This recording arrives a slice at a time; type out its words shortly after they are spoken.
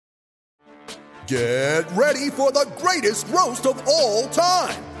Get ready for the greatest roast of all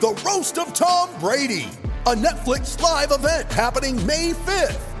time, the Roast of Tom Brady, a Netflix live event happening May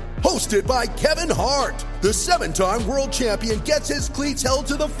 5th. Hosted by Kevin Hart, the 7-time world champion gets his cleats held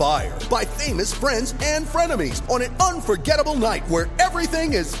to the fire by famous friends and frenemies on an unforgettable night where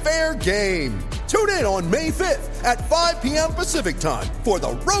everything is fair game. Tune in on May 5th at 5 p.m. Pacific time for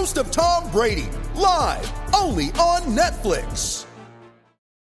the Roast of Tom Brady, live only on Netflix.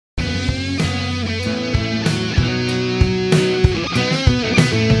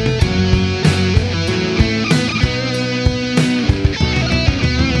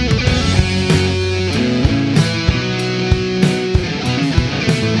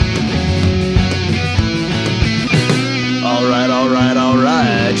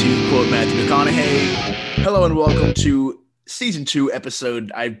 To quote Matthew McConaughey, hello and welcome to season 2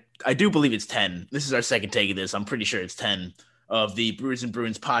 episode, I do believe it's 10. This is our second take of this. I'm pretty sure it's 10 of the Brewers and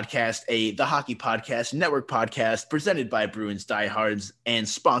Bruins podcast, the hockey podcast, network podcast presented by Bruins Diehards and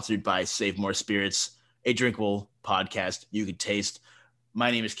sponsored by Save More Spirits, a drinkable podcast you could taste.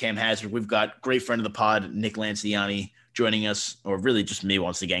 My name is Cam Hazard. We've got great friend of the pod, Nick Lanciani, joining us, or really just me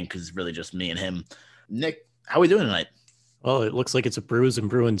once again, because it's really just me and him. Nick, how are we doing tonight? Well, it looks like it's a Brewers and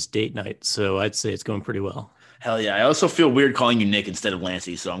Bruins date night, so I'd say it's going pretty well. Hell yeah. I also feel weird calling you Nick instead of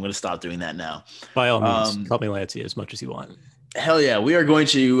Lancey, so I'm going to stop doing that now. By all means, call me Lancey as much as you want. Hell yeah. We are going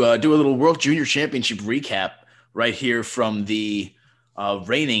to do a little World Junior Championship recap right here from the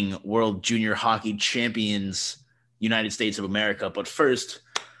reigning World Junior Hockey Champions, United States of America. But first,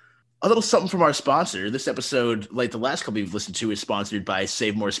 a little something from our sponsor. This episode, like the last couple you've listened to, is sponsored by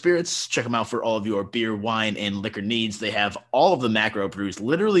Save More Spirits. Check them out for all of your beer, wine, and liquor needs. They have all of the macro brews,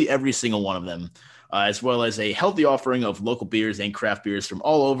 literally every single one of them, as well as a healthy offering of local beers and craft beers from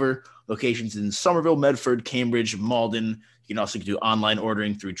all over. Locations in Somerville, Medford, Cambridge, Malden. You can also do online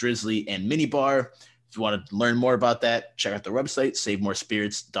ordering through Drizzly and Minibar. If you want to learn more about that, check out their website,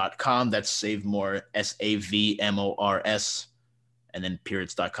 savemorespirits.com. That's Savemore, SAVMORS. And then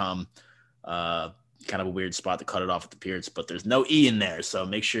Pirates.com. Kind of a weird spot to cut it off with the Pirates, but there's no E in there, so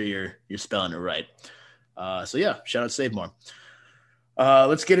make sure you're spelling it right. So yeah, shout out Save More.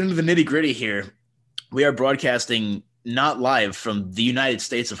 Let's get into the nitty gritty here. We are broadcasting not live from the United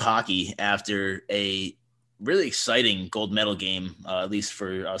States of hockey after a really exciting gold medal game, at least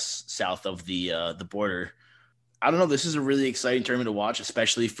for us south of the border. I don't know. This is a really exciting tournament to watch,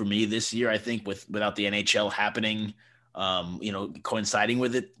 especially for me this year. I think without the NHL happening, coinciding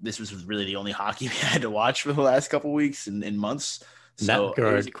with it, this was really the only hockey we had to watch for the last couple of weeks and months. So it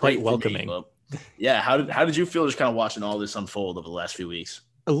was quite welcoming. Yeah. How did you feel just kind of watching all this unfold over the last few weeks?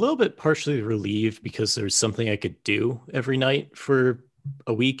 A little bit partially relieved because there's something I could do every night for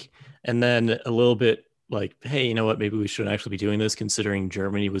a week. And then a little bit like, hey, you know what? Maybe we shouldn't actually be doing this, considering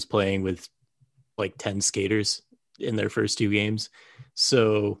Germany was playing with like 10 skaters in their first 2 games.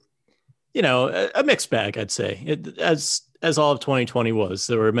 So, a mixed bag, I'd say. As all of 2020 was,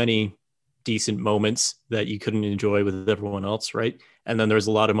 there were many decent moments that you couldn't enjoy with everyone else, right? And then there was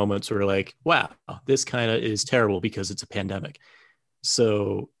a lot of moments where like, wow, this kind of is terrible because it's a pandemic.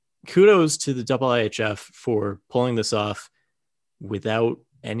 So kudos to the IIHF for pulling this off without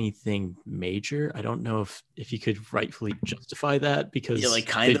anything major. I don't know if you could rightfully justify that, because they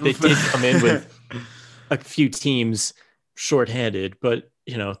did come in with a few teams shorthanded, but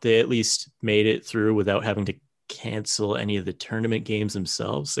they at least made it through without having to cancel any of the tournament games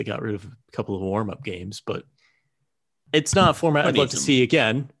themselves. They got rid of a couple of warm-up games, but it's not a format I'd love to see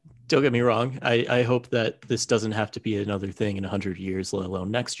again. Don't get me wrong. I hope that this doesn't have to be another thing in 100 years, let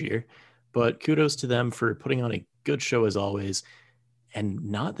alone next year. But kudos to them for putting on a good show as always, and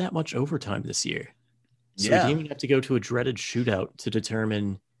not that much overtime this year. So we didn't even have to go to a dreaded shootout to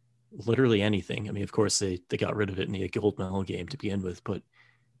determine literally anything. I mean, of course, they got rid of it in the gold medal game to begin with, but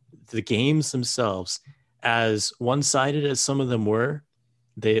the games themselves, as one-sided as some of them were,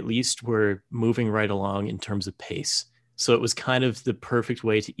 they at least were moving right along in terms of pace. So it was kind of the perfect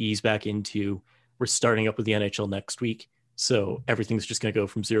way to ease back into, we're starting up with the NHL next week, so everything's just going to go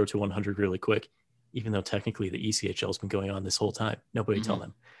from 0 to 100 really quick, even though technically the ECHL has been going on this whole time. Nobody tell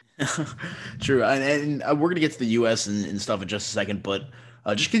them. True. And we're going to get to the U.S. and stuff in just a second, but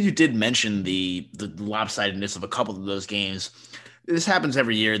just because you did mention the lopsidedness of a couple of those games, this happens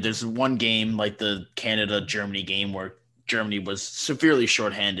every year. There's one game like the Canada-Germany game where Germany was severely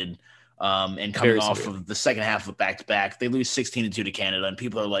shorthanded and coming off of the second half of a back-to-back. They lose 16-2 to Canada, and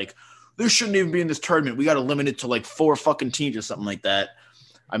people are like, this shouldn't even be in this tournament. We got to limit it to like 4 fucking teams or something like that.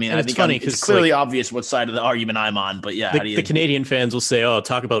 I mean, And I it's think funny it's 'cause, clearly obvious what side of the argument I'm on, but yeah, how do you? The Canadian fans will say, "Oh,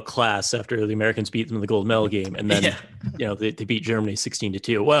 talk about class," after the Americans beat them in the gold medal game, and then Yeah. they beat Germany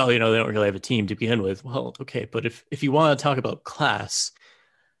 16-2. Well, they don't really have a team to begin with. Well, okay, but if you want to talk about class,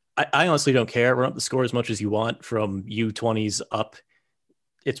 I honestly don't care. Run up the score as much as you want from U20s up.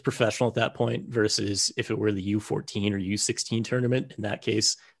 It's professional at that point versus if it were the U14 or U16 tournament. In that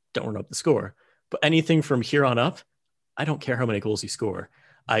case, don't run up the score. But anything from here on up, I don't care how many goals you score.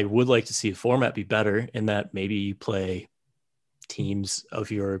 I would like to see the format be better in that maybe you play teams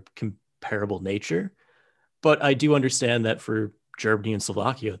of your comparable nature. But I do understand that for Germany and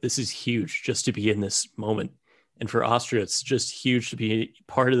Slovakia, this is huge just to be in this moment. And for Austria, it's just huge to be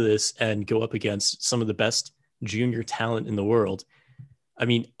part of this and go up against some of the best junior talent in the world. I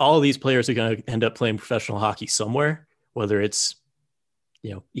mean, all of these players are going to end up playing professional hockey somewhere, whether it's,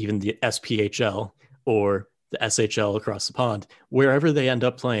 even the SPHL or the SHL across the pond. Wherever they end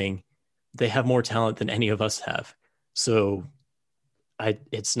up playing, they have more talent than any of us have. So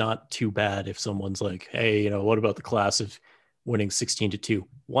it's not too bad if someone's like, hey, what about the class of winning 16-2?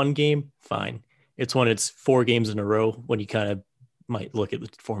 One game, fine. It's when it's 4 games in a row when you kind of might look at the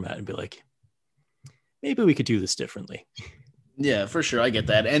format and be like, maybe we could do this differently. Yeah, for sure. I get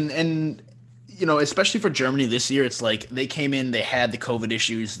that. And especially for Germany this year, it's like they came in, they had the COVID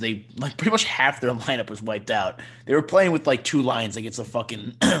issues. They pretty much half their lineup was wiped out. They were playing with 2 lines like it's a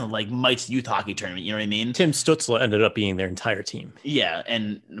fucking Mike's youth hockey tournament. You know what I mean? Tim Stützle ended up being their entire team. Yeah,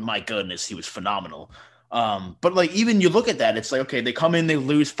 and my goodness, he was phenomenal. But even you look at that, it's like, okay, they come in, they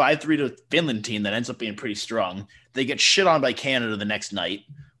lose 5-3 to a Finland team that ends up being pretty strong. They get shit on by Canada the next night,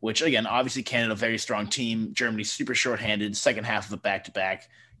 which again, obviously Canada, very strong team. Germany's super shorthanded, second half of a back-to-back.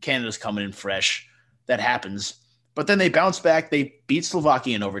 Canada's coming in fresh. That happens. But then they bounce back. They beat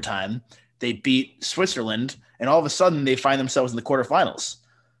Slovakia in overtime. They beat Switzerland. And all of a sudden, they find themselves in the quarterfinals.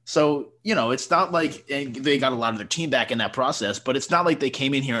 So, it's not like they got a lot of their team back in that process, but it's not like they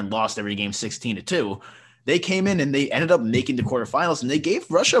came in here and lost every game 16-2. They came in and they ended up making the quarterfinals, and they gave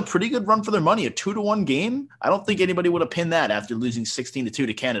Russia a pretty good run for their money, a 2-1 game. I don't think anybody would have pinned that after losing 16-2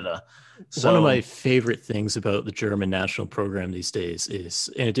 to Canada. So, one of my favorite things about the German national program these days is,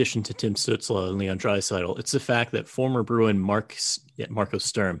 in addition to Tim Stützle and Leon Draisaitl, it's the fact that former Bruin Marco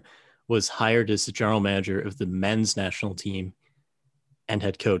Sturm was hired as the general manager of the men's national team and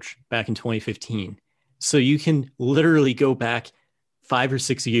head coach back in 2015. So you can literally go back 5 or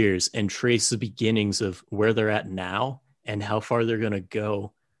 6 years and trace the beginnings of where they're at now and how far they're going to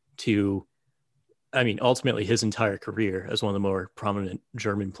go to, ultimately his entire career as one of the more prominent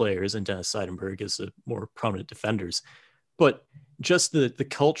German players, and Dennis Seidenberg as the more prominent defenders. But just the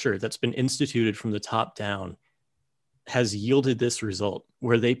culture that's been instituted from the top down has yielded this result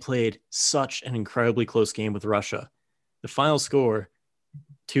where they played such an incredibly close game with Russia. The final score,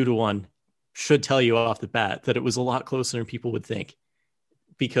 2-1, should tell you off the bat that it was a lot closer than people would think,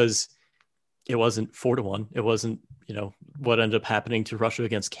 because it wasn't 4-1. It wasn't, what ended up happening to Russia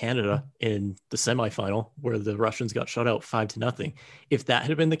against Canada in the semifinal, where the Russians got shut out 5-0. If that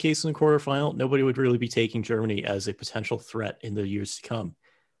had been the case in the quarterfinal, nobody would really be taking Germany as a potential threat in the years to come.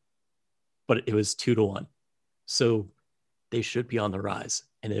 But it was 2-1. So they should be on the rise,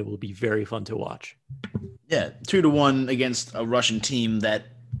 and it will be very fun to watch. Yeah, 2-1 against a Russian team that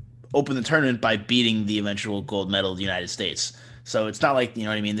opened the tournament by beating the eventual gold medal of the United States. So it's not like,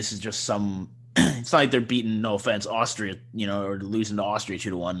 this is just it's not like they're beating, no offense, Austria, or losing to Austria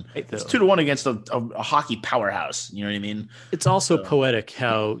 2-1. It's 2-1 against a hockey powerhouse. You know what I mean? It's also poetic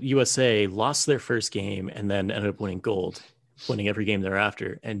how USA lost their first game and then ended up winning gold, winning every game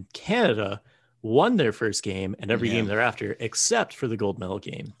thereafter. And Canada won their first game and every game thereafter, except for the gold medal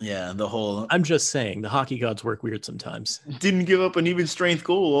game. Yeah, I'm just saying, the hockey gods work weird sometimes. Didn't give up an even strength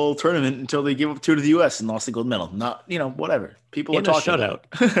goal all tournament until they gave up 2 to the U.S. and lost the gold medal. Not, whatever. People are talking. In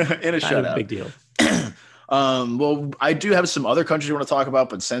a shutout. Big deal. Well, I do have some other countries I want to talk about,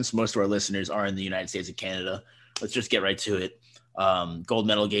 but since most of our listeners are in the United States and Canada, let's just get right to it. Gold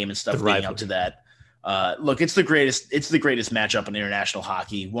medal game and stuff leading up to that. Look, it's the greatest matchup in international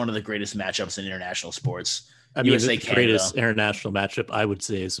hockey. One of the greatest matchups in international sports. USA, the greatest international matchup, I would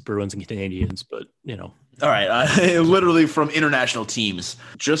say, is the Bruins and Canadians, but All right, literally from international teams.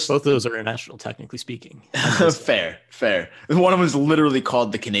 Just both of those are international, technically speaking. Fair. One of them is literally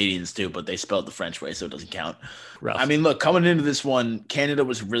called the Canadians too, but they spelled the French way, so it doesn't count. Rough. Look, coming into this one, Canada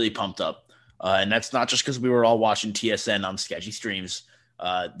was really pumped up, and that's not just because we were all watching TSN on sketchy streams.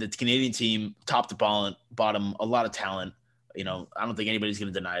 The Canadian team, top to bottom, a lot of talent. I don't think anybody's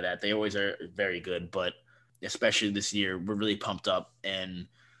going to deny that. They always are very good, but especially this year, we're really pumped up. And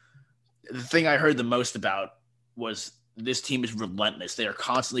the thing I heard the most about was this team is relentless. They are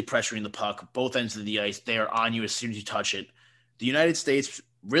constantly pressuring the puck, both ends of the ice. They are on you as soon as you touch it. The United States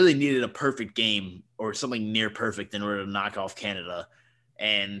really needed a perfect game or something near perfect in order to knock off Canada.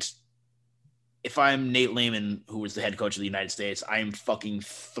 And if I'm Nate Lehman, who was the head coach of the United States, I am fucking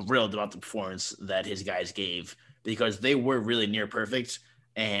thrilled about the performance that his guys gave, because they were really near perfect.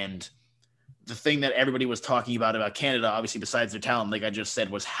 And the thing that everybody was talking about Canada, obviously besides their talent, like I just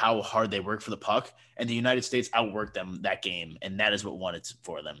said, was how hard they work for the puck, and the United States outworked them that game. And that is what won it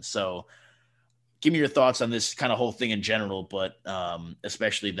for them. So give me your thoughts on this kind of whole thing in general, but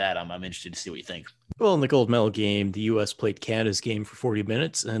especially that I'm interested to see what you think. Well, in the gold medal game, the U.S. played Canada's game for 40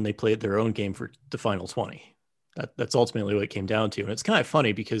 minutes, and they played their own game for the final 20. That's ultimately what it came down to. And it's kind of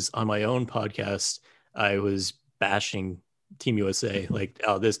funny because on my own podcast, I was bashing Team USA. Like,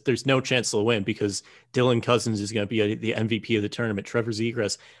 there's no chance they'll win because Dylan Cousins is going to be the MVP of the tournament. Trevor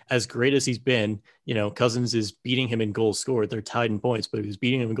Zegras, as great as he's been, Cousins is beating him in goals scored. They're tied in points, but he's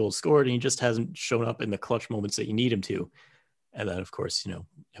beating him in goals scored, and he just hasn't shown up in the clutch moments that you need him to. And then, of course,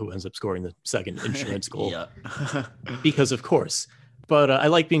 who ends up scoring the second insurance goal. Because, of course. But I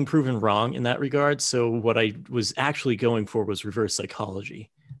like being proven wrong in that regard. So what I was actually going for was reverse psychology.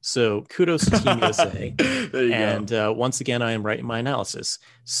 So kudos to Team USA. And once again, I am right in my analysis.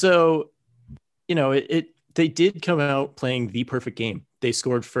 So, they did come out playing the perfect game. They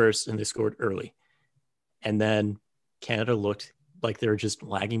scored first and they scored early. And then Canada looked like they were just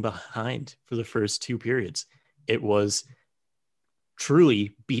lagging behind for the first two periods. It was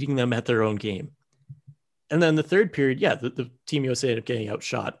truly beating them at their own game. And then the third period, the Team USA ended up getting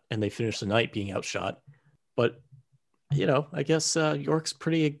outshot, and they finished the night being outshot. But, I guess York's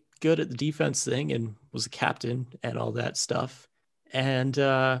pretty good at the defense thing and was a captain and all that stuff. And,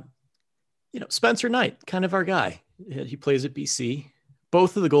 Spencer Knight, kind of our guy. He plays at BC.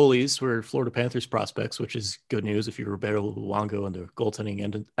 Both of the goalies were Florida Panthers prospects, which is good news if you're Roberto Luongo in the goaltending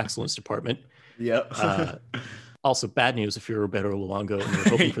and excellence department. Yep. Also bad news if you're Roberto Luongo and you're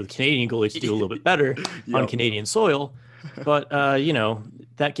hoping for the Canadian goalie to do a little bit better on Canadian soil. But,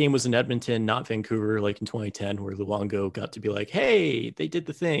 that game was in Edmonton, not Vancouver, like in 2010, where Luongo got to be like, hey, they did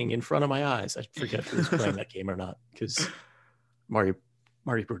the thing in front of my eyes. I forget who was playing that game or not, because Marty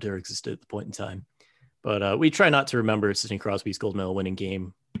Brodeur existed at the point in time. But we try not to remember Sidney Crosby's gold medal winning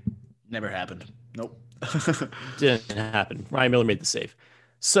game. Never happened. Nope. Didn't happen. Ryan Miller made the save.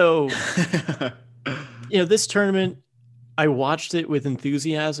 So... this tournament, I watched it with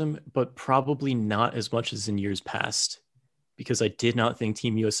enthusiasm, but probably not as much as in years past, because I did not think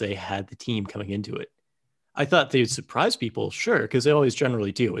Team USA had the team coming into it. I thought they would surprise people, sure, because they always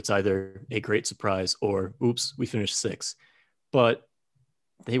generally do. It's either a great surprise or, oops, we finished 6th. But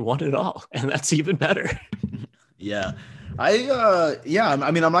they won it all, and that's even better. Yeah. I'm not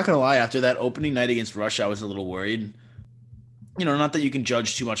going to lie. After that opening night against Russia, I was a little worried. Not that you can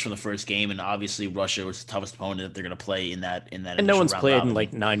judge too much from the first game, and obviously Russia was the toughest opponent that they're going to play in that. And no one's played in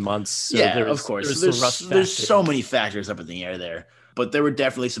like 9 months. So of course. There's so many factors up in the air there, but there were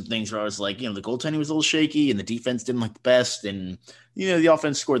definitely some things where I was like, the goaltending was a little shaky, and the defense didn't look the best, and the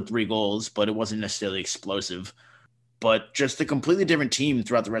offense scored 3 goals, but it wasn't necessarily explosive. But just a completely different team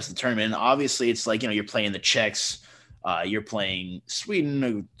throughout the rest of the tournament. And obviously, it's like you're playing the Czechs, you're playing Sweden,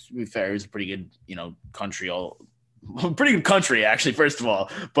 who, to be fair, is a pretty good country pretty good country, actually, first of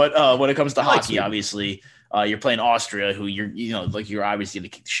all. But when it comes to hockey, obviously, you're playing Austria, who you're obviously going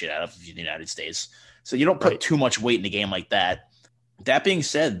to kick the shit out of the United States. So you don't put too much weight in a game like that. That being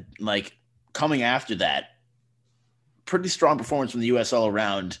said, coming after that, pretty strong performance from the U.S. all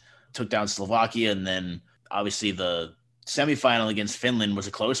around. Took down Slovakia, and then obviously the semifinal against Finland was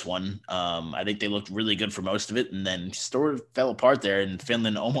a close one. I think they looked really good for most of it, and then sort of fell apart there, and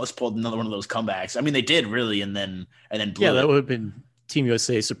Finland almost pulled another one of those comebacks. I mean, they did really, and then blew that would have been Team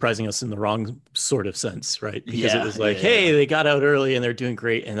USA surprising us in the wrong sort of sense, right? Because it was like, hey, they got out early and they're doing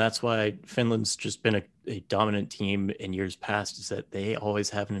great, and that's why Finland's just been a dominant team in years past, is that they always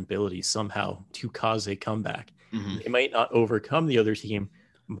have an ability somehow to cause a comeback. Mm-hmm. They might not overcome the other team,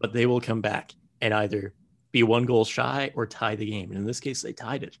 but they will come back and either be 1 goal shy or tie the game. And in this case, they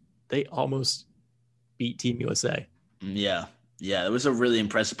tied it. They almost beat Team USA. Yeah. It was a really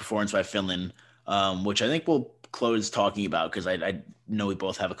impressive performance by Finland, which I think we'll close talking about, because I know we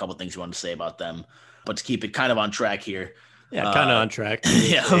both have a couple things we want to say about them. But to keep it kind of on track here. Yeah, kind of on track.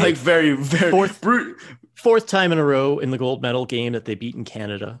 Very, very fourth time in a row in the gold medal game that they beat in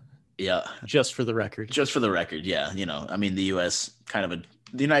Canada. Yeah. Just for the record. Yeah. The U.S. the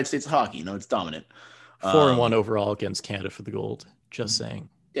United States of hockey, it's dominant. 4-1 overall against Canada for the gold. Just saying.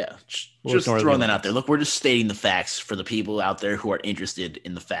 Yeah, We'll just ignore the throwing that out there. Olympics. Look, we're just stating the facts for the people out there who are interested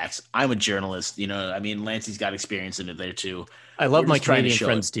in the facts. I'm a journalist, I mean, Lancey's got experience in it there too. I We're love my just trying to Canadian show it.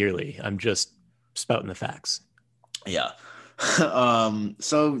 friends dearly. I'm just spouting the facts. Yeah.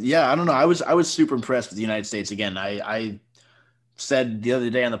 So yeah, I don't know. I was super impressed with the United States again. I said the other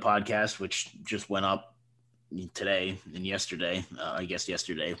day on the podcast, which just went up today and yesterday, I guess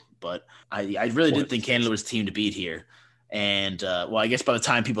yesterday, but I really did think Canada was the team to beat here. And well, I guess by the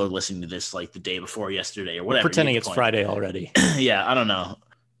time people are listening to this, like the day before yesterday or whatever, We're pretending it's Friday already. Yeah, I don't know.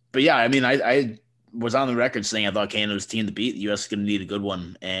 But yeah, I mean, I was on the record saying I thought Canada was the team to beat. The U.S. is going to need a good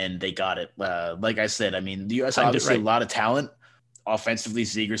one, and they got it. Like I said, I mean, the U.S. obviously a lot of talent. Offensively,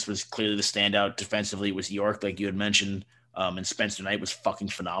 Zegras was clearly the standout. Defensively, it was York, like you had mentioned, and Spencer Knight was fucking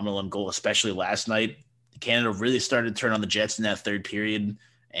phenomenal in goal, especially last night. Canada really started to turn on the Jets in that third period,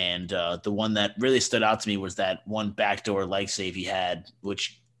 and the one that really stood out to me was that one backdoor leg save he had,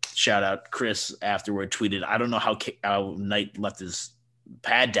 which shout out Chris afterward tweeted, I don't know how Knight left his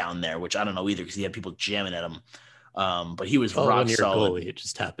pad down there, which I don't know either because he had people jamming at him. But he was rock solid. Goalie, it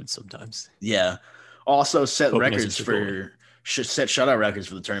just happens sometimes. Yeah. Also set shutout records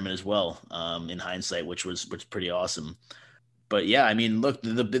for the tournament as well. In hindsight, which was pretty awesome. But yeah, I mean, look,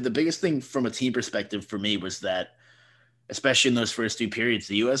 the biggest thing from a team perspective for me was that, especially in those first two periods,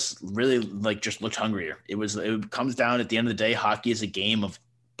 the U.S. really just looked hungrier. It comes down at the end of the day, hockey is a game of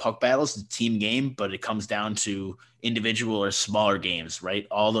puck battles, it's a team game, but it comes down to individual or smaller games, right?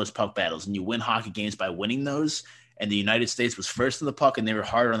 All those puck battles, and you win hockey games by winning those. And the United States was first in the puck, and they were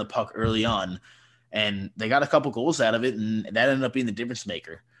harder on the puck early on, and they got a couple goals out of it, and that ended up being the difference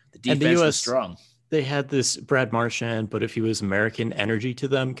maker. The defense was strong. They had this Brad Marchand, but if he was American energy to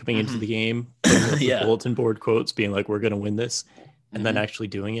them coming into the game, the bulletin board quotes being like, "We're going to win this," and then actually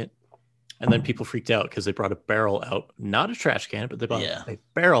doing it. And then people freaked out because they brought a barrel out, not a trash can, but they brought a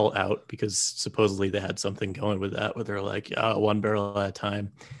barrel out because supposedly they had something going with that, where they're like, one barrel at a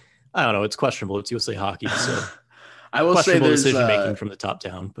time. I don't know. It's questionable. It's USA Hockey, so I will say there's decision making from the top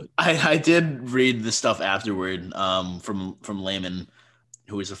down. But I did read the stuff afterward from Lehman,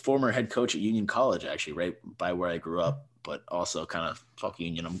 who is a former head coach at Union College, actually, right by where I grew up, but also kind of fuck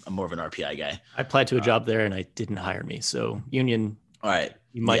Union. I'm more of an RPI guy. I applied to a job there and I didn't hire me, so Union. All right.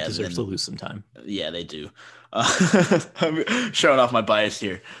 You might deserve to lose some time. Yeah, they do. I'm showing off my bias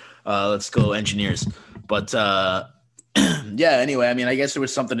here. Let's go Engineers. But yeah, anyway, I mean, I guess it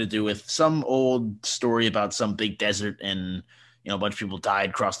was something to do with some old story about some big desert and, a bunch of people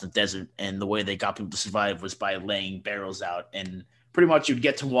died crossing the desert. And the way they got people to survive was by laying barrels out. And pretty much you'd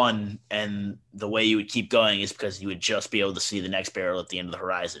get to one, and the way you would keep going is because you would just be able to see the next barrel at the end of the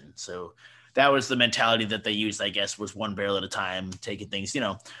horizon. So that was the mentality that they used, I guess, was one barrel at a time, taking things,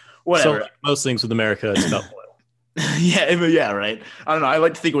 whatever. So like most things with America, it's about oil. yeah, right. I don't know. I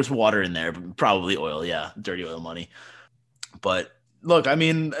like to think it was water in there, but probably oil. Yeah, dirty oil money. But look, I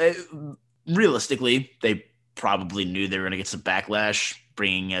mean, realistically, they probably knew they were going to get some backlash,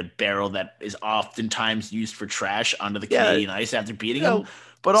 bringing a barrel that is oftentimes used for trash onto the Canadian ice after beating them.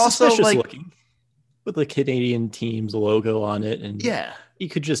 But also, looking with the Canadian team's logo on it, and you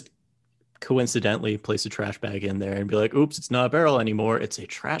could just coincidentally place a trash bag in there and be like, oops, it's not a barrel anymore, it's a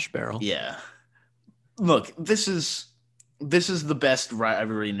trash barrel. Yeah. Look, this is the best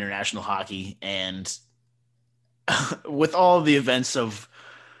rivalry in international hockey, and with all the events of,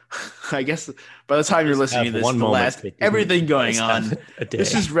 I guess by the time you're listening to this, everything going on,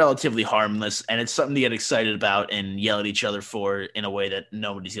 this is relatively harmless, and it's something to get excited about and yell at each other for in a way that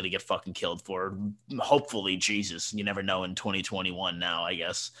nobody's going to get fucking killed for. Hopefully, Jesus, you never know in 2021 now, I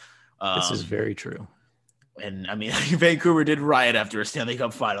guess. This is very true. And I mean, Vancouver did riot after a Stanley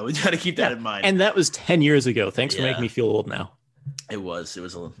Cup final. We got to keep that in mind. And that was 10 years ago. Thanks for making me feel old now. That was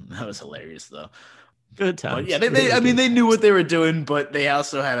hilarious though. Good time. Yeah, they knew what they were doing, but they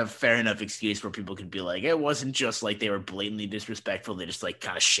also had a fair enough excuse where people could be like, it wasn't just like they were blatantly disrespectful. They just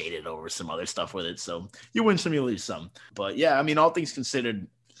kind of shaded over some other stuff with it. So you win some, you lose some. But yeah, I mean, all things considered,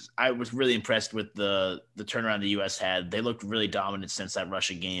 I was really impressed with the turnaround the U.S. had. They looked really dominant since that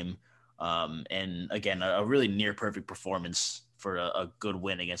Russia game. And again, a really near perfect performance for a good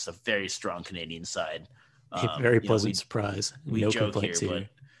win against a very strong Canadian side. A very pleasant surprise. We joke here, but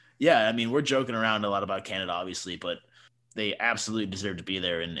yeah, I mean, we're joking around a lot about Canada, obviously, but they absolutely deserve to be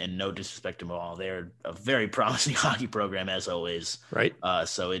there, and no disrespect to them all. They're a very promising hockey program, as always. Right.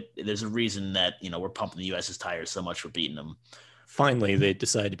 So there's a reason that, we're pumping the U.S.'s tires so much for beating them. Finally, they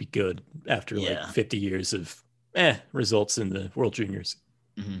decided to be good after 50 years of results in the World Juniors.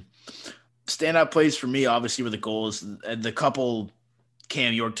 Mm-hmm. Standout plays for me, obviously, were the goals. The couple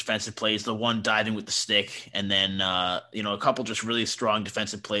Cam York defensive plays, the one diving with the stick, and then, a couple just really strong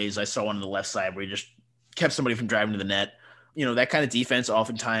defensive plays. I saw one on the left side where he just kept somebody from driving to the net. That kind of defense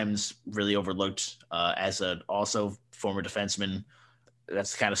oftentimes really overlooked as a also former defenseman.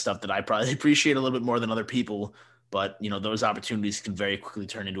 That's the kind of stuff that I probably appreciate a little bit more than other people. But, those opportunities can very quickly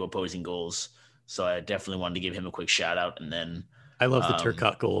turn into opposing goals. So I definitely wanted to give him a quick shout out. And then I love the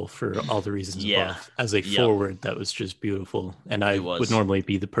Turcotte goal for all the reasons above. As a forward, that was just beautiful. And I would normally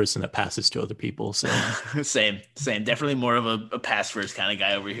be the person that passes to other people. So same. Definitely more of a pass first kind of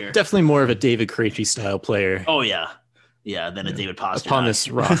guy over here. Definitely more of a David Krejci style player. Oh, yeah. Yeah, than a David Pastrnak. Upon this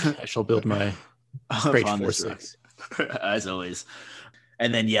rock, I shall build my great forces. As always.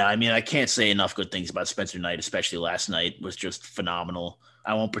 And then, I can't say enough good things about Spencer Knight, especially last night was just phenomenal.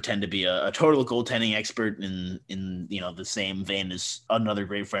 I won't pretend to be a total goaltending expert in the same vein as another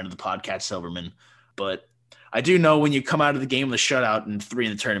great friend of the podcast, Silverman. But I do know when you come out of the game with a shutout and 3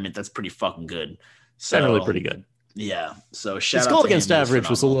 in the tournament, that's pretty fucking good. So, generally pretty good. Yeah. So his goal against average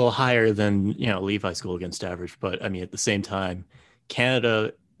was a little higher than Levi's goal against average, but I mean at the same time,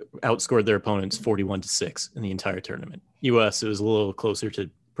 Canada outscored their opponents 41-6 in the entire tournament. US, it was a little closer to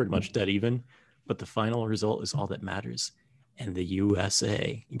pretty much dead even, but the final result is all that matters. And the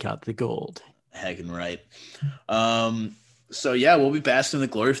USA got the gold. Heckin' right. So yeah, we'll be basking in the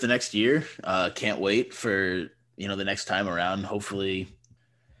glory for the next year. Can't wait for the next time around. Hopefully,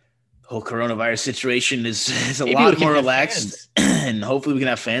 the whole coronavirus situation is a lot more relaxed, and hopefully we can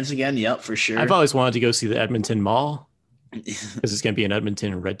have fans again. Yep, for sure. I've always wanted to go see the Edmonton Mall because it's going to be in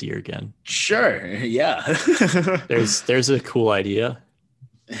Edmonton and Red Deer again. Sure, yeah. there's a cool idea.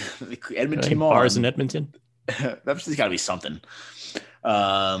 Edmonton Mall. Bars in Edmonton. That's got to be something.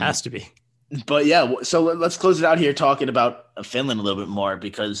 Has to be. But yeah, so let's close it out here talking about Finland a little bit more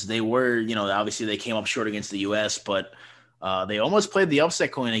because they were, obviously they came up short against the U.S., but they almost played the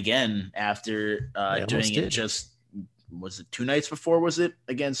upset coin again after doing it just, was it 2 nights before? Was it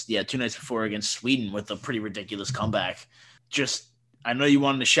against, 2 nights before against Sweden with a pretty ridiculous comeback. I know you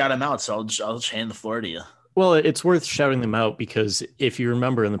wanted to shout them out, so I'll just hand the floor to you. Well, it's worth shouting them out because if you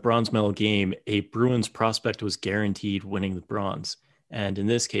remember in the bronze medal game, a Bruins prospect was guaranteed winning the bronze. And in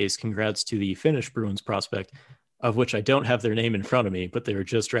this case, congrats to the Finnish Bruins prospect, of which I don't have their name in front of me, but they were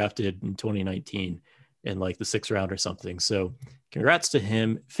just drafted in 2019 in like the 6th round or something. So congrats to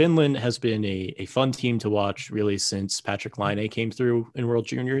him. Finland has been a fun team to watch really since Patrick Laine came through in World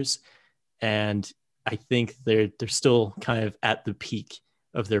Juniors. And I think they're still kind of at the peak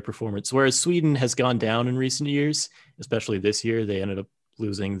of their performance, whereas Sweden has gone down in recent years, especially this year. They ended up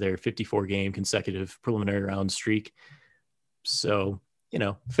losing their 54-game consecutive preliminary round streak. So,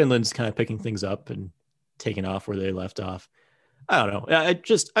 Finland's kind of picking things up and taking off where they left off. I don't know.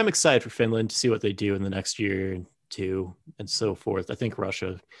 I'm excited for Finland to see what they do in the next year and 2 and so forth. I think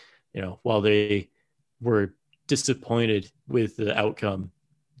Russia, while they were disappointed with the outcome,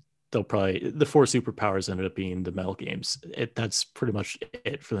 the 4 superpowers ended up being the medal games. That's pretty much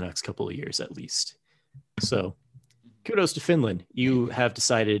it for the next couple of years, at least. So kudos to Finland. You have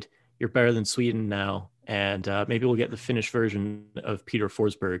decided you're better than Sweden now. And maybe we'll get the Finnish version of Peter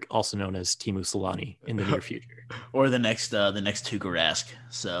Forsberg, also known as Teemu Selanne, in the near future. Or the next Tuukka Rask.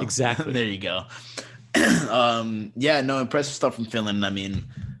 So exactly. There you go. Impressive stuff from Finland. I mean,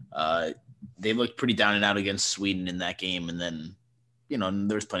 they looked pretty down and out against Sweden in that game. And then,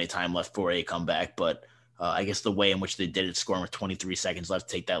 there's plenty of time left for a comeback, but I guess the way in which they did it, scoring with 23 seconds left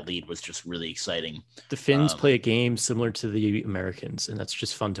to take that lead, was just really exciting. The Finns play a game similar to the Americans, and that's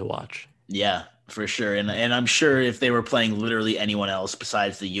just fun to watch. Yeah, for sure. And I'm sure if they were playing literally anyone else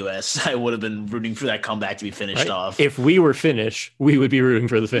besides the U.S., I would have been rooting for that comeback to be finished off. If we were Finnish, we would be rooting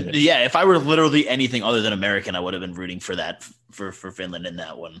for the Finnish. Yeah, if I were literally anything other than American, I would have been rooting for that, for Finland in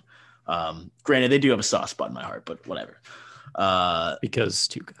that one. Granted, they do have a soft spot in my heart, but whatever. Because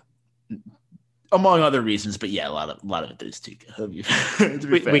Tuukka. Among other reasons, but yeah, a lot of it is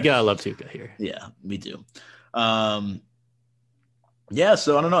Tuukka. we gotta love Tuukka here. Yeah, we do.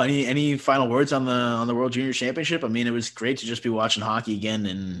 So I don't know. Any final words on the World Junior Championship? I mean, it was great to just be watching hockey again,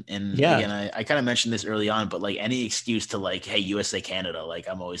 and again, I kind of mentioned this early on, but like any excuse to like, hey, USA Canada, like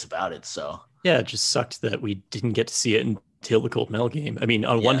I'm always about it. So yeah, it just sucked that we didn't get to see it until the gold medal game. I mean,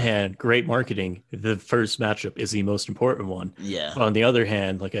 on one hand, great marketing. The first matchup is the most important one. Yeah. But on the other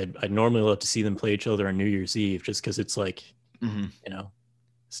hand, like I'd normally love to see them play each other on New Year's Eve, just because it's like,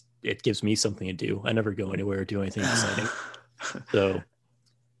 it gives me something to do. I never go anywhere or do anything exciting. So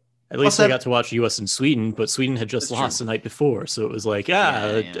At least I got to watch US and Sweden, but Sweden had just lost the night before. So it was like,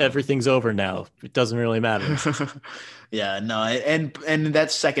 everything's over now. It doesn't really matter. Yeah, no. And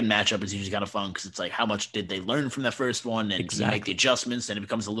that second matchup is usually kind of fun because it's like, how much did they learn from the first one? And can you make the adjustments? And it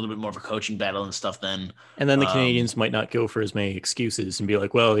becomes a little bit more of a coaching battle and stuff then. And then the Canadians might not go for as many excuses and be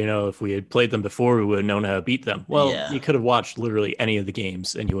like, well, if we had played them before, we would have known how to beat them. Well, you could have watched literally any of the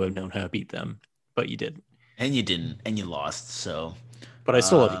games and you would have known how to beat them, but you didn't. And you didn't, and you lost, so... But I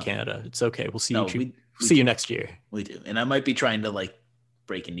still love you, Canada. It's okay. We'll see see you next year. We do. And I might be trying to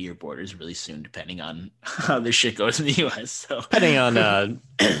break into your borders really soon, depending on how this shit goes in the US. So depending on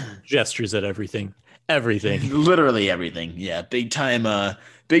gestures at everything. Literally everything. Yeah. Big time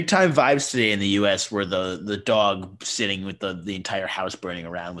vibes today in the US where the dog sitting with the entire house burning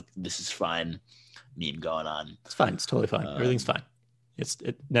around with "This is fine" meme going on. It's fine. It's totally fine. Everything's fine.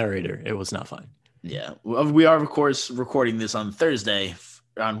 Narrator. It was not fine. Yeah, we are, of course, recording this on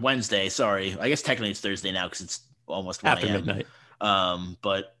Wednesday. Sorry, I guess technically it's Thursday now because it's almost 1 after midnight.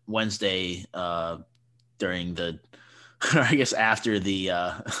 But Wednesday, during I guess after the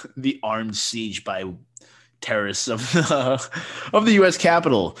armed siege by terrorists of the U.S.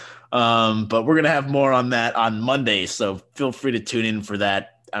 Capitol. But we're gonna have more on that on Monday, so feel free to tune in for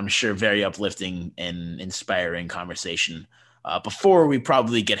that. I'm sure very uplifting and inspiring conversation. Before we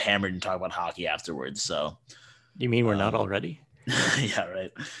probably get hammered and talk about hockey afterwards. So, you mean we're not already? Yeah,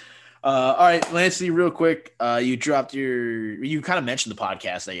 right. All right, Lancey, real quick. You kind of mentioned the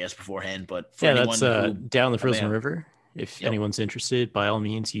podcast, I guess, beforehand, but for that's Down the Frozen River. If anyone's interested, by all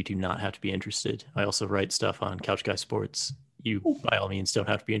means, you do not have to be interested. I also write stuff on Couch Guy Sports. You, by all means, don't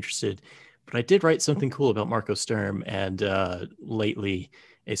have to be interested. But I did write something cool about Marco Sturm and lately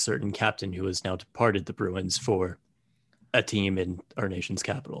a certain captain who has now departed the Bruins for a team in our nation's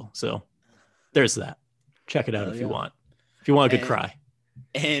capital. So there's that. Check it out if you want. If you want a good cry.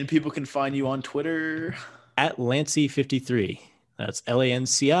 And people can find you on Twitter at Lancy53. That's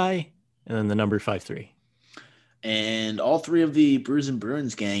LANCI and then the number 53. And all three of the Brews and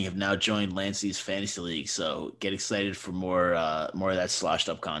Bruins gang have now joined Lancey's Fantasy League. So get excited for more of that sloshed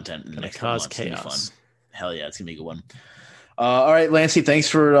up content in the next cause months. chaos. It's gonna be fun. Hell yeah, it's gonna be a good one. All right, Lancey, thanks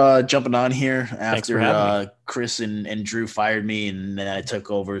for jumping on here after Chris and Drew fired me, and then I took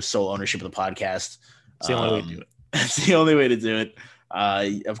over sole ownership of the podcast. It's the only way to do it. It's the only way to do it.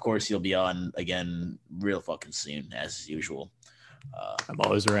 Of course, you'll be on again real fucking soon, as usual. I'm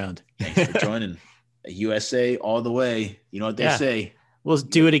always around. Thanks for joining. USA all the way. You know what they say. We'll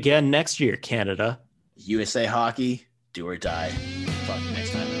do it again next year, Canada. USA hockey, do or die.